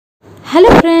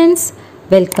Hello friends,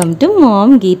 welcome to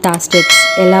mom Gita steps.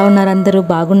 ఎలా ఉన్నారు? అందరూ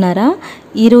బాగున్నారా?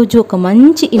 ఈరోజు ఒక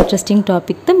మంచి ఇంట్రెస్టింగ్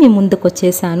టాపిక్తో మీ ముందుకు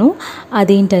వచ్చేసాను.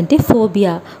 అదేంటంటే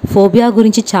ఫోబియా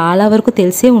గురించి చాలా వరకు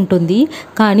తెలిసే ఉంటుంది.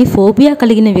 కానీ ఫోబియా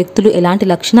కలిగిన వ్యక్తులు ఎలాంటి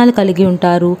లక్షణాలు కలిగి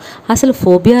ఉంటారు, అసలు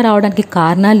ఫోబియా రావడానికి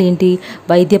కారణాలు ఏంటి,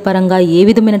 వైద్యపరంగా ఏ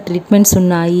విధమైన ట్రీట్మెంట్స్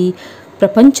ఉన్నాయి,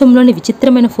 ప్రపంచంలోని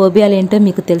విచిత్రమైన ఫోబియాలు ఏంటో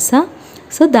మీకు తెలుసా?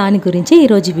 సో దాని గురించి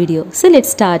ఈరోజు video. So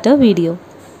let's start a video.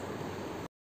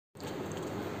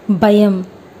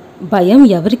 భయం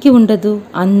ఎవరికి ఉండదు?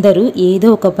 అందరూ ఏదో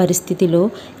ఒక పరిస్థితిలో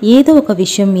ఏదో ఒక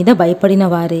విషయం మీద భయపడిన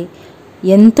వారే.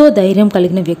 ఎంతో ధైర్యం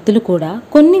కలిగిన వ్యక్తులు కూడా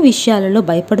కొన్ని విషయాలలో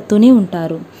భయపడుతూనే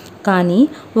ఉంటారు. కానీ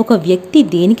ఒక వ్యక్తి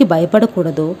దేనికి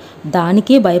భయపడకూడదో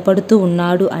దానికే భయపడుతూ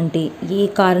ఉన్నాడు అంటే, ఏ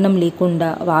కారణం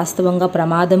లేకుండా వాస్తవంగా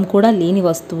ప్రమాదం కూడా లేని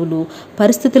వస్తువులు,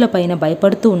 పరిస్థితులపైన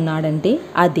భయపడుతూ ఉన్నాడంటే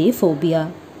అదే ఫోబియా.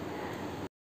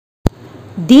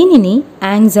 దీనిని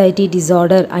యాంగ్జైటీ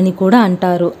డిజార్డర్ అని కూడా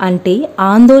అంటారు. అంటే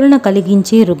ఆందోళన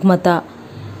కలిగించే రుగ్మత.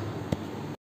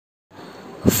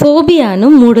 ఫోబియాను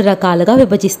 3 రకాలుగా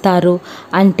విభజిస్తారు.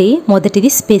 అంటే మొదటిది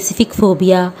స్పెసిఫిక్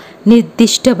ఫోబియా,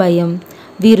 నిర్దిష్ట భయం.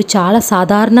 వీరు చాలా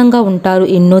సాధారణంగా ఉంటారు.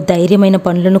 ఎన్నో ధైర్యమైన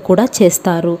పనులను కూడా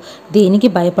చేస్తారు,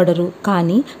 దేనికి భయపడరు.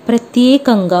 కానీ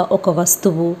ప్రత్యేకంగా ఒక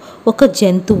వస్తువు, ఒక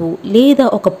జంతువు లేదా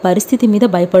ఒక పరిస్థితి మీద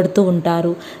భయపడుతూ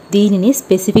ఉంటారు. దీనిని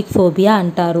స్పెసిఫిక్ ఫోబియా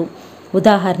అంటారు.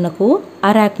 ఉదాహరణకు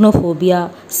అరాక్నోఫోబియా,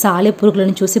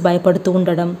 సాలెపురుగులను చూసి భయపడుతూ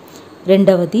ఉండడం.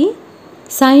 రెండవది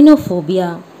సైనోఫోబియా,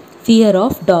 ఫియర్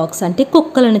ఆఫ్ డాగ్స్, అంటే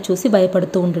కుక్కలను చూసి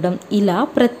భయపడుతూ ఉండడం. ఇలా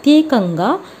ప్రత్యేకంగా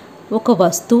ఒక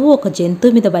వస్తువు, ఒక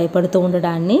జంతువు మీద భయపడుతూ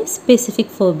ఉండడాన్ని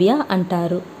స్పెసిఫిక్ ఫోబియా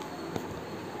అంటారు.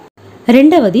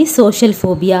 రెండవది సోషల్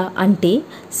ఫోబియా, అంటే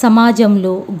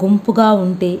సమాజంలో గుంపుగా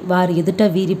ఉంటే వారి ఎదుట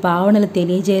వీరి భావనలు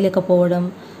తెలియజేయలేకపోవడం,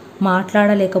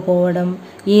 మాట్లాడలేకపోవడం,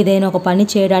 ఏదైనా ఒక పని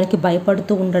చేయడానికి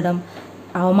భయపడుతూ ఉండడం,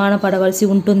 అవమానపడవలసి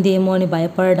ఉంటుందేమో అని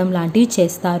భయపడడం లాంటివి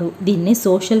చేస్తారు. దీన్ని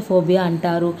సోషల్ ఫోబియా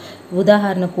అంటారు.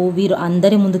 ఉదాహరణకు వీరు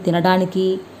అందరి ముందు తినడానికి,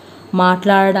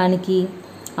 మాట్లాడడానికి,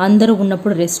 అందరూ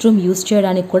ఉన్నప్పుడు రెస్ట్ రూమ్ యూజ్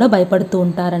చేయడానికి కూడా భయపడుతూ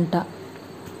ఉంటారంట.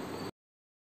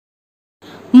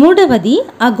 మూడవది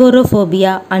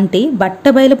అగోరోఫోబియా, అంటే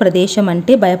బట్టబయలు ప్రదేశం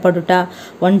అంటే భయపడుట.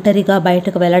 ఒంటరిగా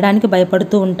బయటకు వెళ్ళడానికి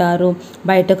భయపడుతూ ఉంటారు.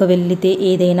 బయటకు వెళ్తే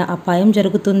ఏదైనా అపాయం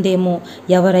జరుగుతుందేమో,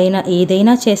 ఎవరైనా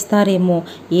ఏదైనా చేస్తారేమో,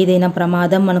 ఏదైనా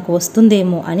ప్రమాదం మనకు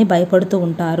వస్తుందేమో అని భయపడుతూ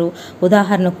ఉంటారు.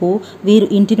 ఉదాహరణకు వీరు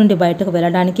ఇంటి నుండి బయటకు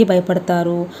వెళ్ళడానికి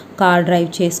భయపడతారు. కార్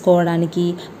డ్రైవ్ చేసుకోవడానికి,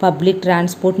 పబ్లిక్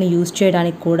ట్రాన్స్పోర్ట్ని యూజ్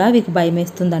చేయడానికి కూడా వీరికి భయం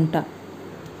వేస్తుందంట.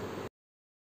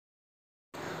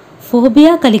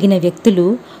 ఫోబియా కలిగిన వ్యక్తులు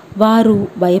వారు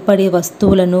భయపడే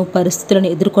వస్తువులను, పరిస్థితులను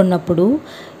ఎదుర్కొన్నప్పుడు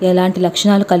ఎలాంటి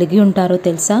లక్షణాలు కలిగి ఉంటారో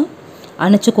తెలుసా?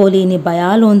 అణచుకోలేని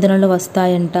భయాందోళనలు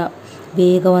వస్తాయంట.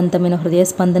 వేగవంతమైన హృదయ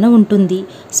స్పందన ఉంటుంది.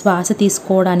 శ్వాస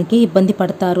తీసుకోవడానికి ఇబ్బంది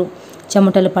పడతారు.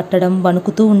 చెమటలు పట్టడం,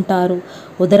 వణుకుతూ ఉంటారు.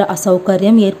 ఉదర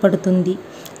అసౌకర్యం ఏర్పడుతుంది.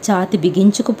 ఛాతి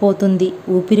బిగించుకుపోతుంది.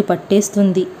 ఊపిరి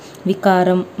పట్టేస్తుంది.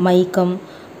 వికారం, మైకం,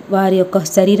 వారి యొక్క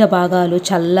శరీర భాగాలు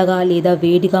చల్లగా లేదా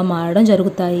వేడిగా మారడం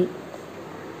జరుగుతాయి.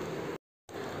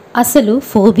 అసలు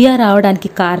ఫోబియా రావడానికి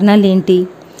కారణాలేంటి?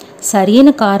 సరైన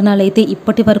కారణాలైతే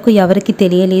ఇప్పటి వరకు ఎవరికి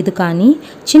తెలియలేదు. కానీ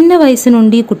చిన్న వయసు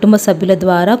నుండి కుటుంబ సభ్యుల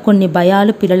ద్వారా కొన్ని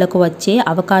భయాలు పిల్లలకు వచ్చే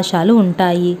అవకాశాలు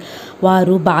ఉంటాయి.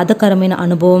 వారు బాధాకరమైన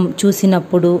అనుభవం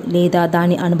చూసినప్పుడు లేదా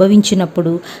దాన్ని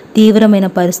అనుభవించినప్పుడు, తీవ్రమైన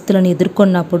పరిస్థితులను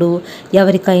ఎదుర్కొన్నప్పుడు,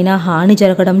 ఎవరికైనా హాని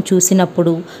జరగడం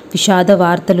చూసినప్పుడు, విషాద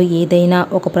వార్తలు ఏదైనా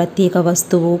ఒక ప్రత్యేక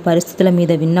వస్తువు, పరిస్థితుల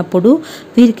మీద విన్నప్పుడు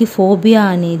వీరికి ఫోబియా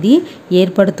అనేది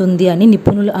ఏర్పడుతుంది అని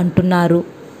నిపుణులు అంటున్నారు.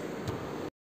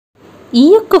 ఈ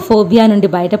యొక్క ఫోబియా నుండి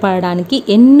బయటపడడానికి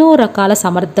ఎన్నో రకాల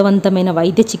సమర్థవంతమైన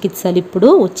వైద్య చికిత్సలు ఇప్పుడు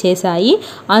వచ్చేసాయి.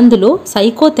 అందులో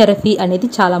సైకోథెరపీ అనేది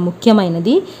చాలా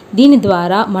ముఖ్యమైనది. దీని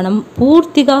ద్వారా మనం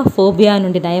పూర్తిగా ఫోబియా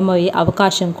నుండి నయమయ్యే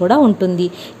అవకాశం కూడా ఉంటుంది.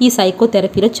 ఈ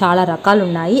సైకోథెరపీలో చాలా రకాలు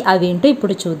ఉన్నాయి. అవేంటో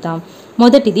ఇప్పుడు చూద్దాం.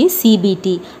 మొదటిది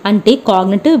CBT, అంటే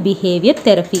కాగ్నిటివ్ బిహేవియర్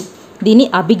థెరపీ. దీని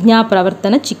అభిజ్ఞా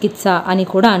ప్రవర్తన చికిత్స అని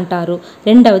కూడా అంటారు.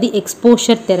 రెండవది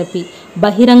ఎక్స్పోజర్ థెరపీ,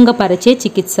 బహిరంగపరిచే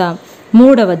చికిత్స.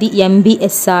 మూడవది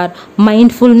MBSR,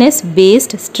 mindfulness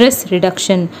based stress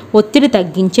reduction, ఒత్తిడి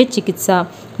తగ్గించే చికిత్స.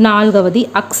 నాలుగవది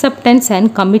అక్సెప్టెన్స్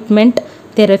అండ్ కమిట్మెంట్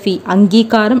థెరపీ,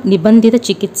 అంగీకారం నిబంధిత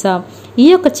చికిత్స. ఈ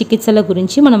యొక్క చికిత్సల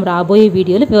గురించి మనం రాబోయే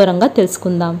వీడియోలో వివరంగా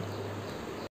తెలుసుకుందాం.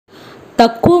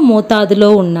 తక్కువ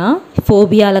మోతాదులో ఉన్న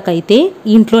ఫోబియాలకైతే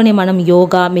ఇంట్లోనే మనం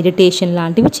యోగా, మెడిటేషన్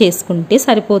లాంటివి చేసుకుంటే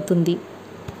సరిపోతుంది.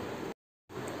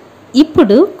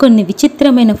 ఇప్పుడు కొన్ని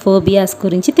విచిత్రమైన ఫోబియాస్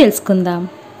గురించి తెలుసుకుందాం.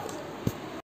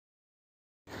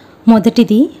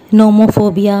 మొదటిది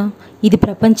నోమోఫోబియా. ఇది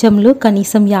ప్రపంచంలో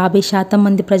కనీసం 50%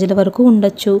 మంది ప్రజల వరకు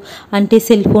ఉండొచ్చు. అంటే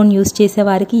సెల్ ఫోన్ యూజ్ చేసే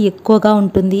వారికి ఎక్కువగా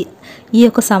ఉంటుంది. ఈ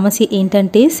యొక్క సమస్య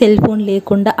ఏంటంటే సెల్ ఫోన్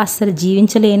లేకుండా అస్సలు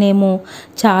జీవించలేనేమో,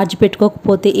 ఛార్జ్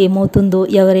పెట్టుకోకపోతే ఏమవుతుందో,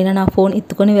 ఎవరైనా నా ఫోన్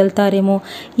ఎత్తుకొని వెళ్తారేమో,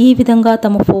 ఈ విధంగా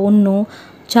తమ ఫోన్ను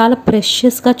చాలా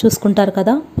ప్రెషియస్గా చూసుకుంటారు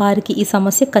కదా, వారికి ఈ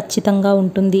సమస్య ఖచ్చితంగా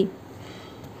ఉంటుంది.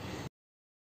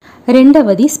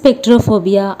 రెండవది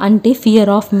స్పెక్ట్రోఫోబియా, అంటే ఫియర్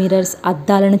ఆఫ్ మిర్రర్స్.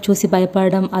 అద్దాలను చూసి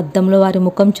భయపడడం, అద్దంలో వారి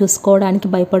ముఖం చూసుకోవడానికి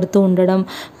భయపడుతూ ఉండడం,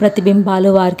 ప్రతిబింబాలు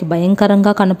వారికి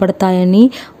భయంకరంగా కనపడతాయని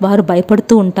వారు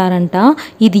భయపడుతూ ఉంటారంట.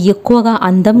 ఇది ఎక్కువగా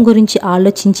అందం గురించి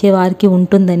ఆలోచించే వారికి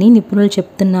ఉంటుందని నిపుణులు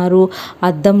చెప్తున్నారు.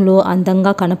 అద్దంలో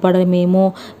అందంగా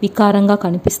కనపడమేమో, వికారంగా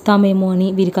కనిపిస్తామేమో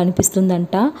అని వీరికి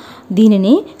అనిపిస్తుందంట.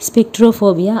 దీనిని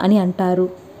స్పెక్ట్రోఫోబియా అని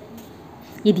అంటారు.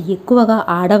 ఇది ఎక్కువగా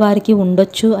ఆడవారికి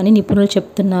ఉండొచ్చు అని నిపుణులు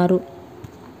చెప్తున్నారు.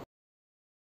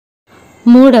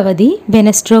 మూడవది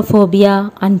వెనస్ట్రోఫోబియా,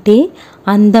 అంటే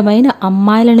అందమైన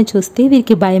అమ్మాయిలను చూస్తే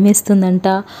వీరికి భయమేస్తుందంట.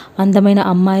 అందమైన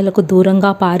అమ్మాయిలకు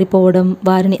దూరంగా పారిపోవడం,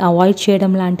 వారిని అవాయిడ్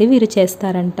చేయడం లాంటివి వీరు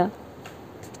చేస్తారంట.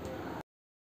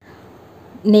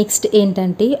 నెక్స్ట్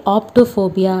ఏంటంటే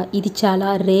ఆప్టోఫోబియా. ఇది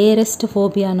చాలా రేరెస్ట్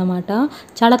ఫోబియా అన్నమాట.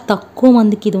 చాలా తక్కువ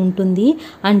మందికి ఇది ఉంటుంది.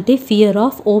 అంటే ఫియర్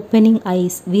ఆఫ్ ఓపెనింగ్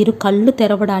ఐస్. వీరు కళ్ళు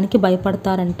తెరవడానికి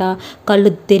భయపడతారంట. కళ్ళు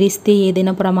తెరిస్తే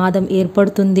ఏదైనా ప్రమాదం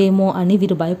ఏర్పడుతుందేమో అని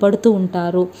వీరు భయపడుతూ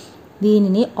ఉంటారు.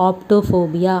 దీనిని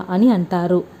ఆప్టోఫోబియా అని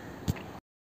అంటారు.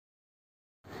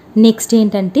 నెక్స్ట్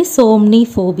ఏంటంటే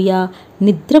సోమ్నిఫోబియా.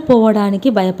 నిద్రపోవడానికి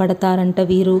భయపడతారంట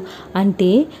వీరు.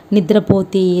 అంటే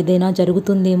నిద్రపోతే ఏదైనా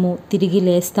జరుగుతుందేమో, తిరిగి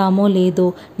లేస్తామో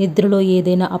లేదో, నిద్రలో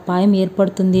ఏదైనా అపాయం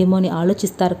ఏర్పడుతుందేమో అని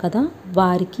ఆలోచిస్తారు కదా,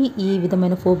 వారికి ఈ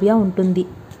విధమైన ఫోబియా ఉంటుంది.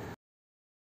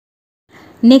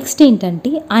 నెక్స్ట్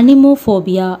ఏంటంటే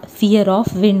అనిమోఫోబియా, ఫియర్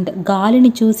ఆఫ్ విండ్.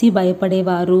 గాలిని చూసి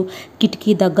భయపడేవారు.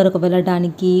 కిటికీ దగ్గరకు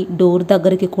వెళ్ళడానికి, డోర్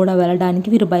దగ్గరికి కూడా వెళ్ళడానికి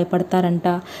వీరు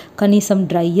భయపడతారంట. కనీసం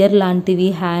డ్రయర్ లాంటివి,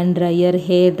 హ్యాండ్ డ్రయర్,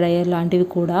 హెయిర్ డ్రయర్ లాంటివి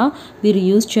కూడా వీరు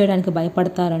యూజ్ చేయడానికి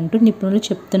భయపడతారంటూ నిపుణులు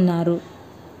చెప్తున్నారు.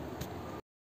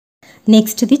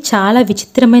 నెక్స్ట్ది చాలా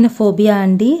విచిత్రమైన ఫోబియా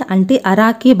అండి. అంటే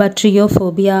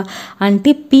అరాకిబట్రియోఫోబియా.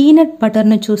 అంటే పీనట్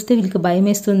బటర్ను చూస్తే వీళ్ళకి భయం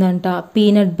వేస్తుందంట.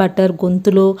 పీనట్ బటర్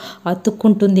గొంతులో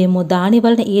అతుక్కుంటుందేమో,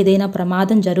 దానివల్ల ఏదైనా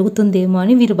ప్రమాదం జరుగుతుందేమో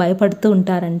అని వీరు భయపడుతూ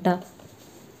ఉంటారంట.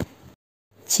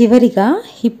 చివరిగా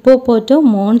హిప్పోపోటో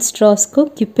మోన్స్ట్రాస్కో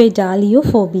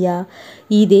క్యుపెజాలియోఫోబియా.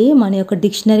 ఇదే మన యొక్క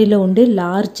డిక్షనరీలో ఉండే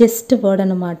లార్జెస్ట్ వర్డ్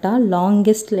అనమాట.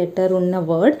 లాంగెస్ట్ లెటర్ ఉన్న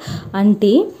వర్డ్.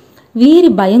 అంటే వీరి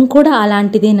భయం కూడా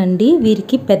అలాంటిదేనండి.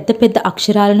 వీరికి పెద్ద పెద్ద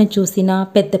అక్షరాలను చూసినా,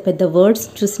 పెద్ద పెద్ద వర్డ్స్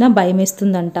చూసినా భయం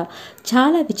వేస్తుందంట.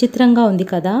 చాలా విచిత్రంగా ఉంది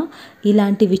కదా.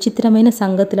 ఇలాంటి విచిత్రమైన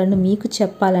సంగతులను మీకు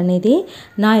చెప్పాలనేదే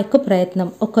నా యొక్క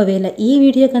ప్రయత్నం. ఒకవేళ ఈ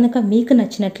వీడియో కనుక మీకు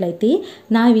నచ్చినట్లయితే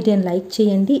నా వీడియోని లైక్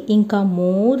చేయండి. ఇంకా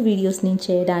మోర్ వీడియోస్ నేను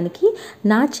చేయడానికి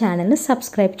నా ఛానల్ని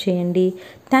సబ్స్క్రైబ్ చేయండి.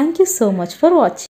 Thank you so much for watching.